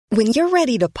When you're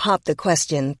ready to pop the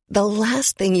question, the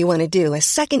last thing you want to do is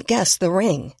second-guess the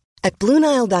ring. At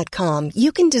BlueNile.com,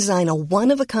 you can design a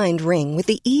one-of-a-kind ring with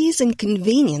the ease and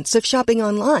convenience of shopping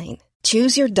online.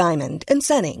 Choose your diamond and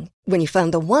setting. When you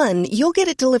find the one, you'll get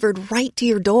it delivered right to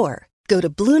your door. Go to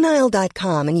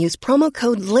BlueNile.com and use promo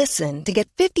code LISTEN to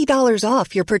get $50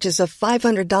 off your purchase of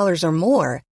 $500 or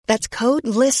more. That's code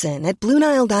LISTEN at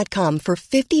BlueNile.com for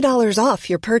 $50 off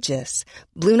your purchase.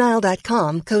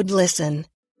 BlueNile.com, code LISTEN.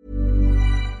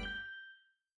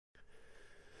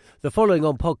 The following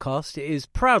on podcast is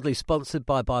proudly sponsored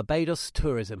by Barbados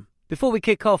Tourism. Before we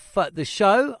kick off the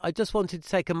show, I just wanted to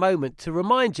take a moment to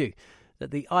remind you that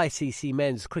the ICC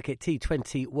Men's Cricket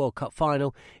T20 World Cup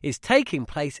Final is taking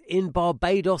place in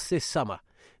Barbados this summer.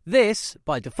 This,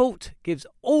 by default, gives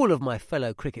all of my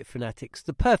fellow cricket fanatics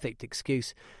the perfect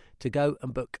excuse to go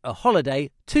and book a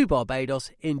holiday to Barbados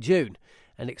in June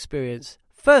and experience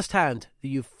firsthand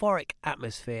the euphoric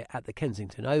atmosphere at the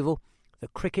Kensington Oval, the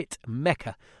cricket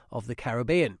mecca of the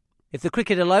Caribbean. If the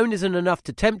cricket alone isn't enough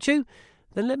to tempt you,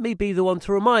 then let me be the one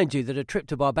to remind you that a trip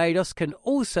to Barbados can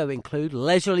also include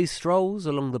leisurely strolls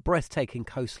along the breathtaking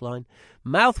coastline,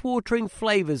 mouth-watering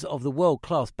flavours of the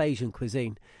world-class Bajan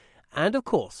cuisine, and, of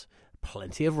course,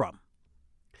 plenty of rum.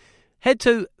 Head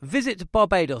to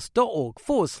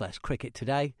visitbarbados.org/cricket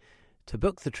today to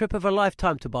book the trip of a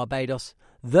lifetime to Barbados,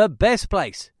 the best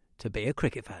place to be a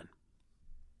cricket fan.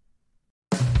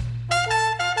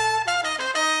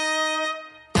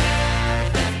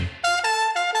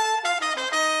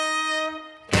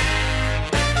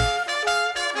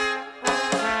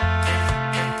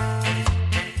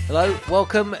 Hello,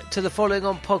 welcome to the following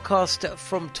on podcast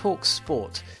from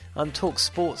TalkSport. I'm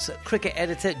TalkSport's cricket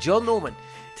editor, John Norman.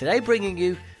 Today bringing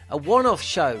you a one-off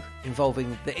show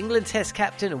involving the England Test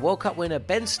captain and World Cup winner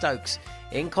Ben Stokes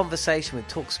in conversation with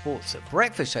TalkSport's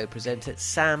breakfast show presenter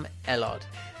Sam Ellard.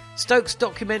 Stokes'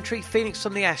 documentary, Phoenix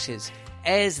from the Ashes,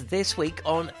 airs this week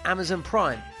on Amazon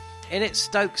Prime. In it,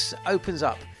 Stokes opens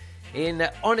up in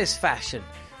honest fashion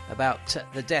about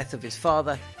the death of his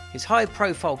father, his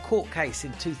high-profile court case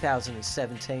in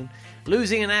 2017,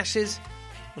 losing in Ashes,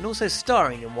 and also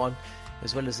starring in one,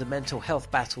 as well as the mental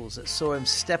health battles that saw him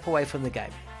step away from the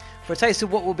game. For a taste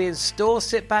of what will be in store,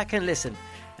 sit back and listen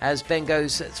as Ben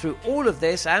goes through all of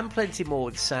this and plenty more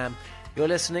with Sam. You're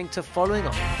listening to Following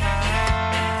On.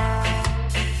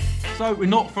 So we're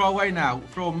not far away now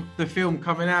from the film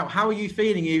coming out. How are you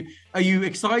feeling? Are you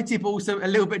excited but also a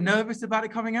little bit nervous about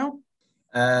it coming out?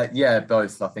 Yeah,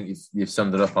 both. I think you've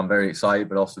summed it up. I'm very excited,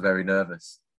 but also very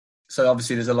nervous. So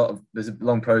obviously, there's a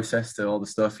long process to all the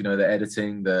stuff. You know, the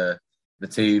editing, the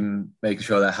team making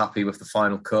sure they're happy with the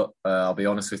final cut. I'll be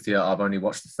honest with you, I've only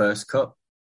watched the first cut,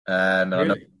 and really? I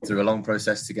know through a long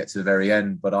process to get to the very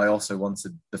end. But I also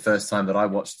wanted the first time that I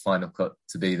watched the final cut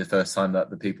to be the first time that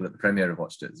the people at the premiere have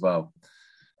watched it as well.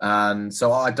 And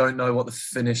so I don't know what the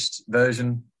finished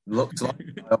version looked like.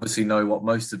 I obviously know what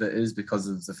most of it is because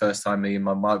of the first time me and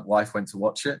my wife went to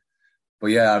watch it. But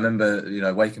yeah, I remember,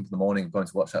 waking up in the morning, going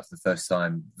to watch that for the first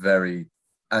time, very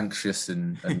anxious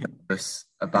and nervous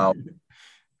about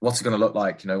what's it going to look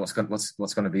like, what's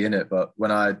going to be in it. But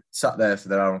when I sat there for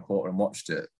the hour and a quarter and watched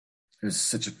it, it was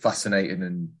such a fascinating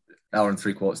and hour and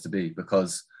three quarters to be,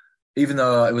 because even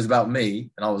though it was about me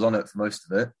and I was on it for most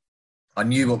of it, I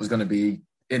knew what was going to be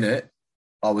in it.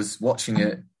 I was watching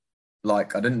it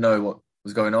like I didn't know what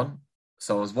was going on.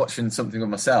 So I was watching something of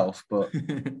myself, but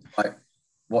like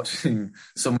watching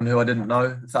someone who I didn't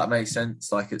know, if that makes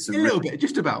sense. Like it's a little bit,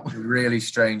 just about. A really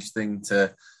strange thing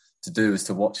to do is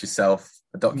to watch yourself,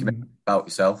 a documentary about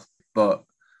yourself. But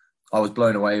I was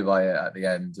blown away by it at the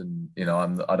end. And,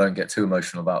 I don't get too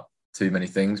emotional about too many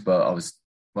things, but I was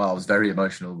very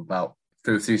emotional about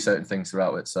through certain things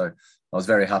throughout it. So I was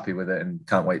very happy with it and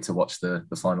can't wait to watch the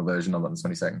final version of it on the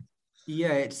 22nd.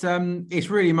 Yeah, it's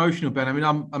really emotional, Ben. I mean,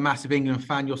 I'm a massive England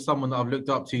fan. You're someone that I've looked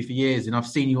up to for years, and I've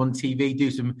seen you on TV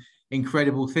do some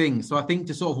incredible things. So I think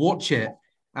to sort of watch it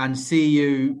and see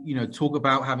you, talk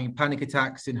about having panic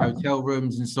attacks in hotel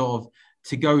rooms and sort of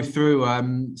to go through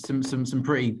some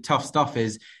pretty tough stuff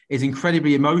is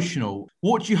incredibly emotional.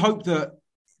 What do you hope that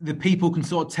the people can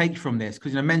sort of take from this?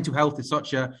 Because mental health is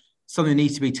something that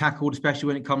needs to be tackled, especially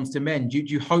when it comes to men. Do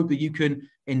you hope that you can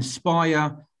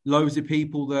inspire loads of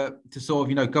people to sort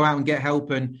of, go out and get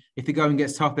help, and if the going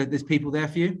gets tough, there's people there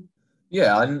for you?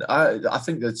 Yeah, and I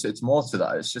think that it's more to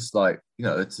that. It's just like,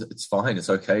 it's fine. It's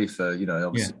okay for,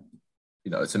 obviously,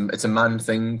 it's a man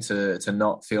thing to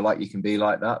not feel like you can be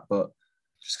like that. But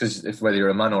just because if whether you're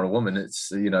a man or a woman,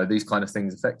 it's, you know, these kind of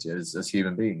things affect you as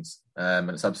human beings, and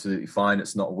it's absolutely fine.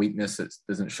 It's not a weakness. It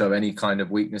doesn't show any kind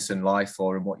of weakness in life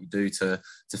or in what you do to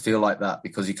feel like that,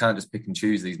 because you can't just pick and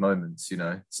choose these moments. You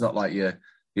know, it's not like you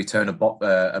turn a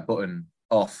button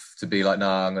off to be like,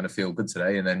 nah, I'm going to feel good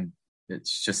today, and then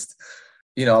it's just,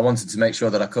 you know, I wanted to make sure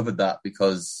that I covered that,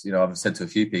 because, you know, I've said to a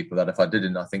few people that if I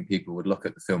didn't, I think people would look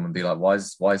at the film and be like, why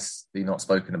is he not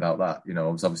spoken about that? You know,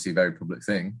 it was obviously a very public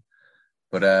thing.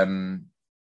 But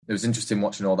it was interesting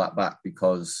watching all that back,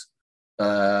 because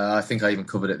I think I even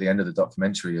covered at the end of the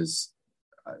documentary as,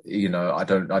 you know, I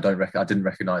didn't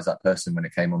recognize that person when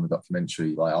it came on the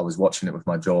documentary. Like, I was watching it with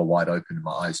my jaw wide open and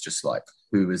my eyes just like,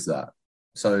 who is that?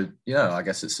 So, you know, I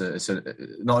guess it's a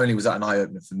not only was that an eye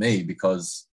opener for me,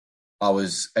 because I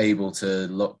was able to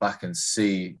look back and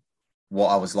see what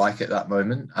I was like at that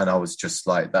moment, and I was just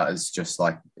like, that is just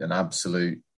like an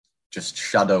absolute just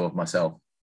shadow of myself.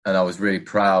 And I was really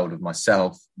proud of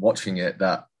myself watching it,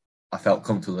 that I felt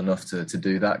comfortable enough to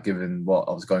do that, given what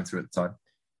I was going through at the time.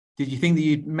 Did you think that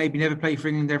you'd maybe never play for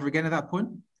England ever again at that point?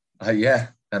 Yeah.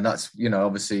 And that's, you know,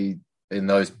 obviously in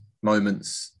those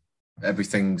moments,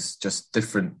 everything's just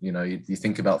different. You know, you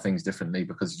think about things differently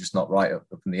because you're just not right up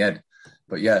in the head.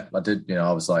 But yeah, I did, you know,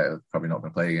 I was like, I'm probably not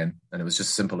going to play again. And it was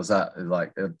just simple as that.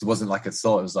 It wasn't like a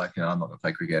thought. It was like, you know, I'm not going to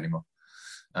play cricket anymore.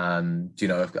 And, you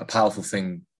know, a powerful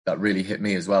thing that really hit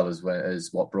me as well as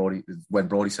when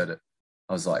Brody said it.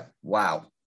 I was like, wow.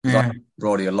 Yeah. I liked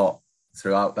Brody a lot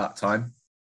throughout that time.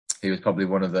 He was probably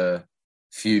one of the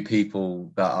few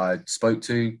people that I spoke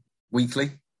to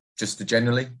weekly, just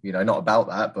generally, you know, not about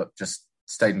that, but just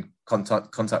stayed in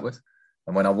contact with.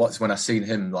 And when I seen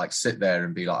him like sit there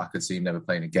and be like, I could see him never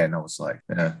playing again, I was like,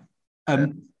 yeah.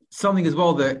 Something as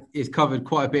well that is covered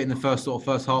quite a bit in the first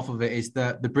half of it is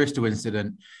the Bristol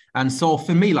incident. And so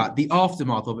for me, like the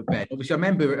aftermath of it, Ben, obviously I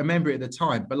remember it at the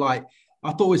time, but like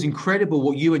I thought it was incredible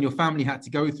what you and your family had to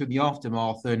go through in the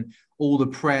aftermath, and all the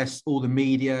press, all the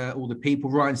media, all the people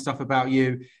writing stuff about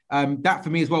you. That for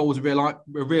me as well was a real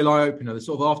eye opener, the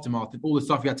sort of aftermath and all the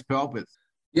stuff you had to put up with.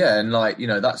 Yeah, and like, you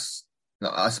know, that's,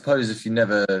 I suppose if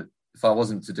I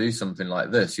wasn't to do something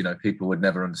like this, you know, people would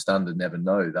never understand and never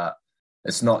know that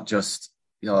it's not just,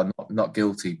 you know, not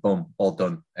guilty, boom, all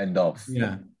done, end of.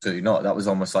 Yeah. So that was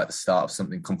almost like the start of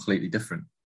something completely different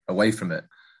away from it,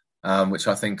 which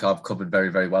I think I've covered very,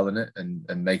 very well in it,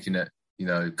 and making it, you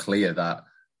know, clear that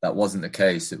that wasn't the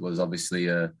case. It was obviously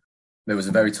it was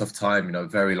a very tough time, you know, a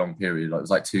very long period. Like, it was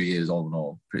like 2 years all in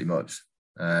all, pretty much.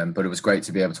 But it was great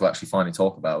to be able to actually finally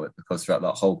talk about it, because throughout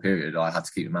that whole period, I had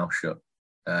to keep my mouth shut.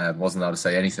 Wasn't allowed to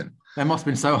say anything. That must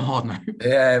have been so hard, no?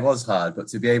 Yeah, it was hard. But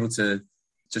to be able to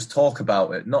just talk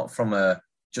about it, not from a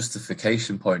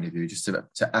justification point of view, just to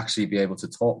actually be able to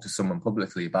talk to someone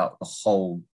publicly about the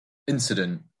whole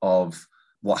incident of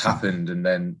what happened, and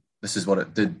then this is what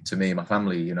it did to me and my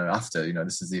family, you know, after, you know,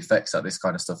 this is the effects that this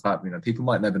kind of stuff had. You know, people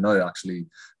might never know actually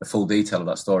the full detail of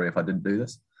that story if I didn't do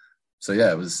this. So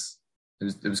yeah, it was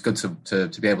good to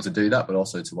be able to do that, but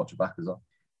also to watch it back as well.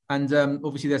 And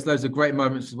obviously there's loads of great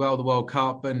moments as well, the World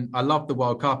Cup, and I love the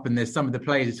World Cup, and there's some of the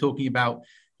players are talking about,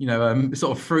 you know,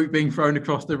 sort of fruit being thrown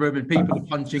across the room and people are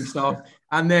punching stuff.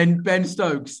 And then Ben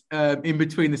Stokes in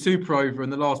between the super over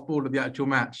and the last ball of the actual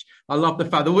match. I love the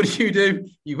fact that what did you do?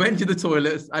 You went to the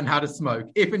toilets and had a smoke.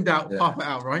 If in doubt, puff it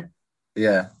out, right?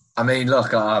 Yeah. I mean,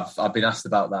 look, I've been asked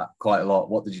about that quite a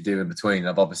lot. What did you do in between?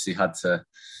 I've obviously had to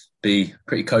be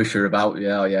pretty kosher about,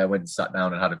 I went and sat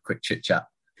down and had a quick chit chat.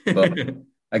 But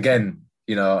again,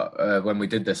 you know, when we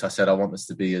did this, I said, I want this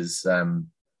to be as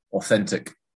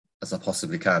authentic as I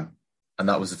possibly can. And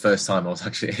that was the first time I was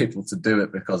actually able to do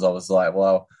it, because I was like,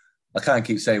 well, I can't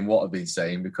keep saying what I've been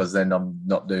saying, because then I'm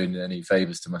not doing any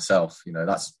favors to myself. You know,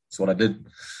 that's what I did.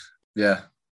 Yeah.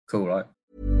 Cool, right?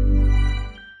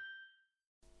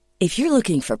 If you're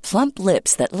looking for plump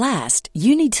lips that last,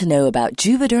 you need to know about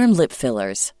Juvederm lip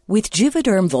fillers. With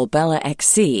Juvederm Volbella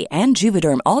XC and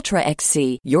Juvederm Ultra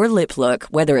XC, your lip look,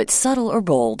 whether it's subtle or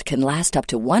bold, can last up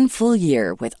to 1 full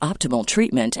year with optimal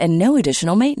treatment and no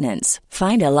additional maintenance.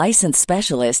 Find a licensed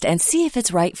specialist and see if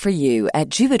it's right for you at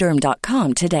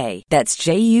Juvederm.com today. That's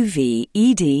JUVEDERM.com.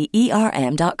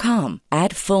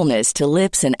 Add fullness to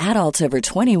lips in adults over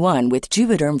 21 with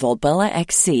Juvederm Volbella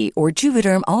XC or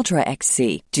Juvederm Ultra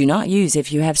XC. Do not use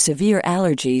if you have severe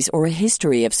allergies or a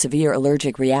history of severe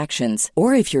allergic reactions,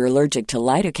 or if you're you're allergic to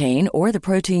lidocaine or the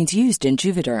proteins used in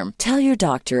Juvederm. Tell your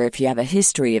doctor if you have a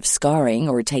history of scarring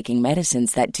or taking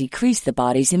medicines that decrease the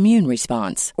body's immune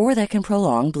response or that can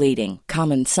prolong bleeding.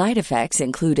 Common side effects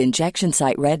include injection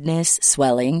site redness,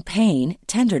 swelling, pain,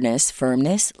 tenderness,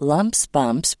 firmness, lumps,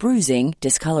 bumps, bruising,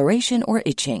 discoloration, or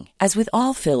itching. As with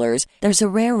all fillers, there's a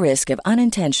rare risk of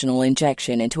unintentional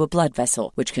injection into a blood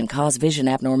vessel, which can cause vision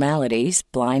abnormalities,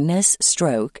 blindness,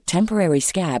 stroke, temporary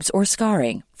scabs, or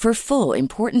scarring. For full,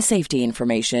 important safety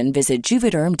information, visit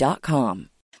Juvederm.com.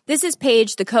 This is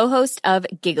Paige, the co-host of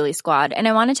Giggly Squad, and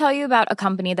I want to tell you about a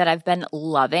company that I've been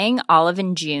loving,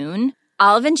 Olive & June.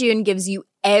 Olive & June gives you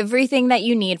everything that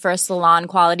you need for a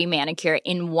salon-quality manicure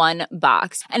in one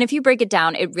box. And if you break it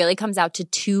down, it really comes out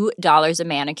to $2 a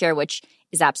manicure, which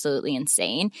is absolutely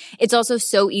insane. It's also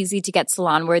so easy to get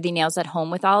salon-worthy nails at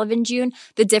home with Olive & June.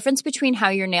 The difference between how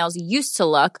your nails used to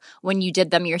look when you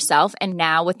did them yourself and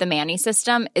now with the Mani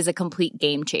system is a complete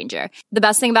game changer. The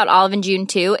best thing about Olive & June,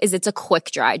 too, is it's a quick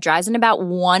dry. Dries in about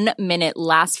 1 minute,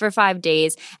 lasts for 5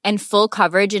 days, and full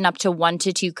coverage in up to 1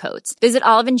 to 2 coats. Visit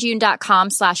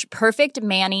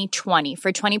oliveandjune.com/perfectmani20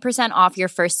 for 20% off your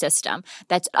first system.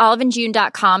 That's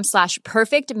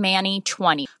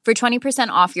oliveandjune.com/perfectmani20 for 20%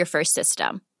 off your first system.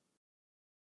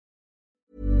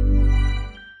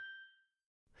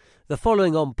 The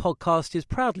following on podcast is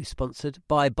proudly sponsored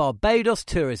by Barbados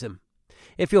Tourism.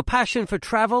 If your passion for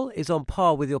travel is on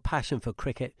par with your passion for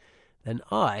cricket, then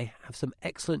I have some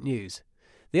excellent news.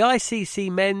 The ICC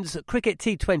Men's Cricket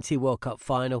T20 World Cup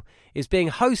Final is being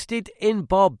hosted in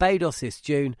Barbados this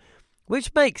June,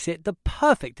 which makes it the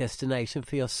perfect destination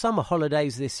for your summer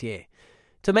holidays this year.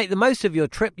 To make the most of your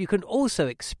trip, you can also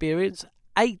experience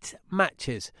 8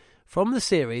 matches from the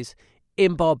series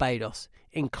in Barbados,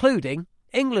 including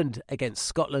England against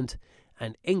Scotland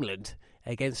and England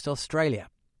against Australia.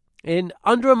 In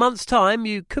under a month's time,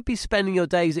 you could be spending your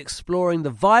days exploring the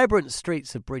vibrant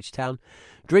streets of Bridgetown,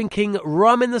 drinking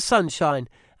rum in the sunshine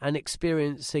and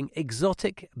experiencing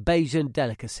exotic Bajan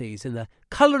delicacies in the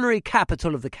culinary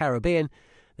capital of the Caribbean.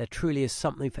 There truly is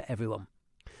something for everyone.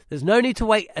 There's no need to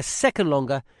wait a second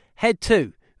longer. Head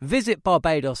to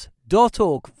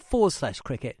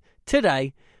visitbarbados.org/cricket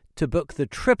today to book the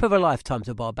trip of a lifetime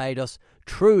to Barbados.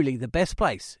 Truly the best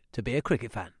place to be a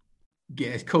cricket fan. Yeah,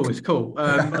 it's cool. It's cool.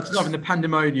 I'm just loving the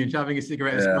pandemonium, having a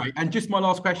cigarette. It's great. And just my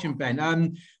last question,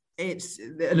 Ben. It's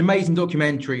an amazing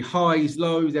documentary. Highs,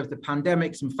 lows. There was the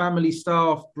pandemic, some family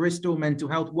stuff, Bristol, mental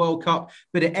health, World Cup.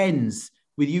 But it ends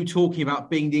with you talking about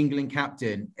being the England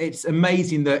captain. It's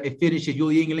amazing that it finishes. You're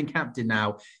the England captain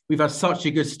now. We've had such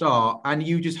a good start. And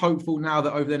you just hopeful now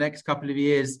that over the next couple of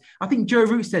years, I think Joe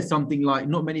Root said something like,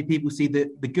 not many people see the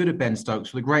good of Ben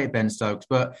Stokes or the great of Ben Stokes,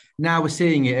 but now we're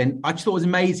seeing it. And I just thought it was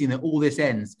amazing that all this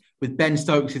ends with Ben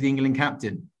Stokes as the England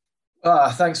captain.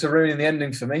 Thanks for ruining the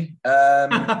ending for me. I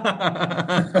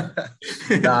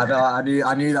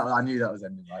knew that was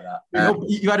ending like that.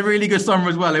 You had a really good summer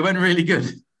as well. It went really good.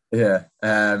 Yeah.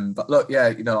 But look,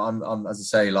 yeah, I'm as I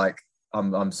say,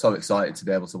 I'm so excited to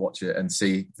be able to watch it and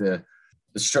see the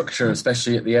structure,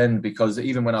 especially at the end, because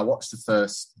even when I watched the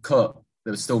first cut,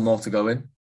 there was still more to go in.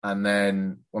 And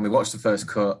then when we watched the first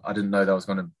cut, I didn't know that I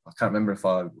can't remember if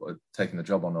I had taken the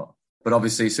job or not. But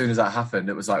obviously, as soon as that happened,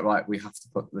 it was like, right, we have to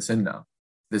put this in now.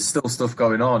 There's still stuff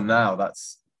going on now.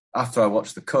 That's after I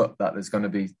watched the cut, that there's going to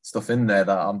be stuff in there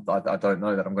that I don't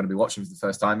know that I'm going to be watching for the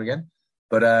first time again.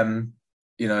 But,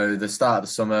 the start of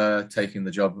the summer, taking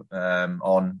the job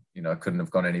on, couldn't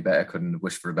have gone any better, couldn't have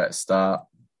wished for a better start.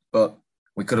 But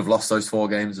we could have lost those 4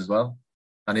 games as well.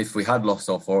 And if we had lost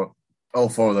all four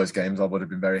of those games, I would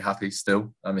have been very happy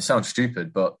still. It sounds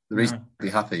stupid, but the reason to be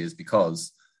happy is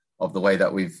because of the way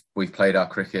that we've played our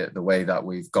cricket, the way that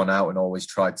we've gone out and always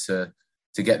tried to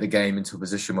get the game into a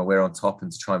position where we're on top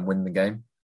and to try and win the game.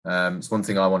 It's one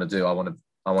thing I want to do. I want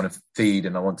to feed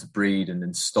and I want to breed and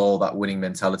install that winning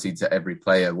mentality to every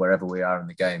player wherever we are in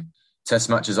the game.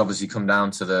 Test matches obviously come down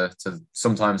to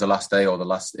sometimes the last day or the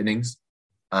last innings,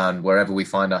 and wherever we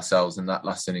find ourselves in that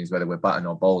last innings, whether we're batting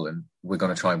or bowling, we're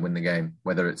going to try and win the game.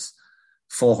 Whether it's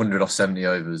 400 or 70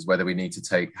 overs, whether we need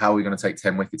to how are we going to take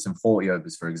 10 wickets in 40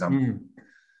 overs, for example.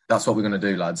 That's what we're going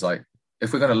to do, lads. Like,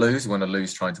 if we're going to lose, we're going to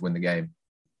lose trying to win the game.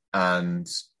 And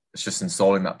it's just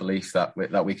installing that belief that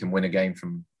we can win a game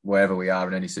from wherever we are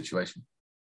in any situation.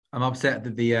 I'm upset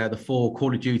that the 4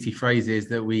 Call of Duty phrases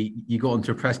that you got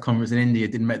onto a press conference in India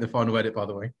didn't make the final edit, by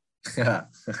the way.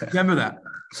 Remember that?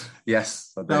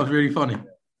 Yes. That was really funny.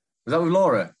 Was that with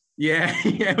Laura? Yeah,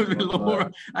 it was with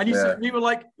Laura. And you said, we were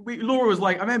like, Laura was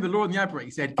like, I remember Laura in the ad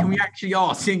break said, can we actually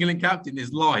ask England captain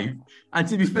this live? And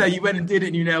to be fair, you went and did it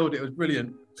and you nailed it. It was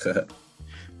brilliant.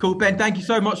 Cool, Ben. Thank you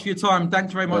so much for your time.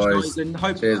 Thanks very much, guys. And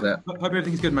hope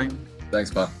everything's good, mate.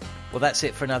 Thanks, man. Well, that's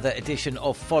it for another edition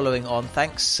of Following On.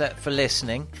 Thanks for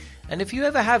listening. And if you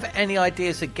ever have any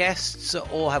ideas for guests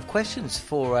or have questions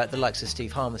for the likes of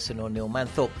Steve Harmison or Neil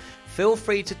Manthorpe, feel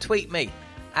free to tweet me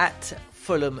at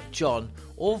Fulham John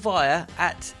or via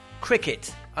at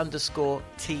cricket_TS.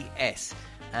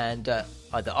 And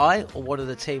either I or one of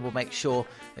the team will make sure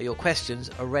that your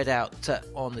questions are read out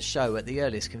on the show at the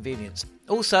earliest convenience.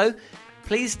 Also,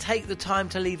 please take the time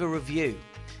to leave a review.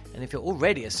 And if you're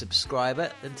already a subscriber,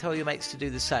 then tell your mates to do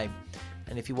the same.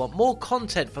 And if you want more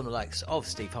content from the likes of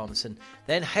Steve Harmison,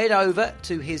 then head over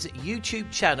to his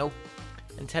YouTube channel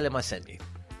and tell him I sent you.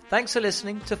 Thanks for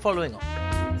listening to Following On.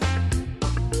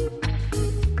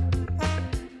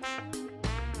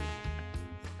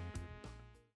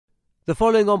 The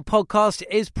Following On podcast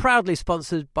is proudly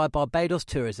sponsored by Barbados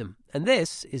Tourism, and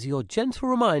this is your gentle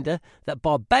reminder that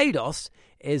Barbados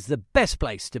is the best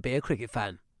place to be a cricket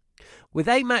fan. With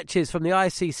 8 matches from the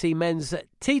ICC Men's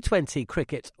T20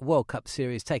 Cricket World Cup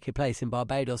Series taking place in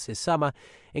Barbados this summer,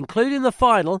 including the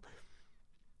final,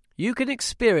 you can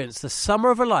experience the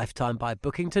summer of a lifetime by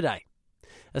booking today.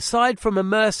 Aside from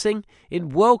immersing in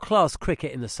world-class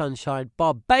cricket in the sunshine,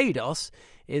 Barbados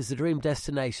is the dream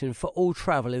destination for all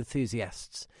travel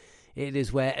enthusiasts. It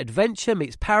is where adventure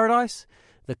meets paradise,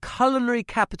 the culinary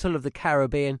capital of the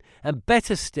Caribbean, and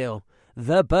better still,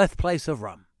 the birthplace of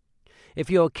rum. If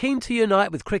you're keen to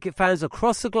unite with cricket fans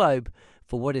across the globe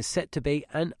for what is set to be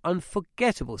an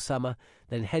unforgettable summer,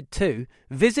 then head to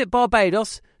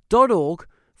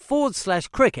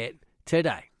visitbarbados.org/cricket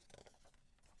today.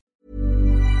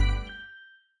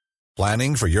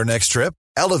 Planning for your next trip?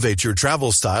 Elevate your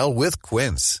travel style with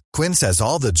Quince. Quince has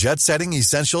all the jet-setting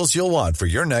essentials you'll want for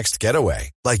your next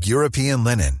getaway, like European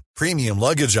linen, premium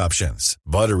luggage options,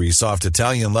 buttery soft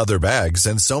Italian leather bags,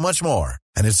 and so much more.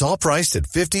 And it's all priced at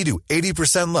 50 to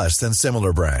 80% less than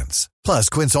similar brands. Plus,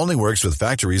 Quince only works with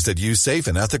factories that use safe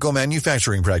and ethical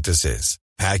manufacturing practices.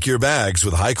 Pack your bags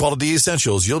with high-quality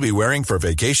essentials you'll be wearing for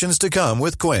vacations to come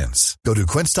with Quince. Go to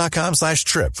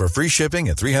quince.com/trip for free shipping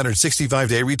and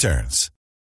 365-day returns.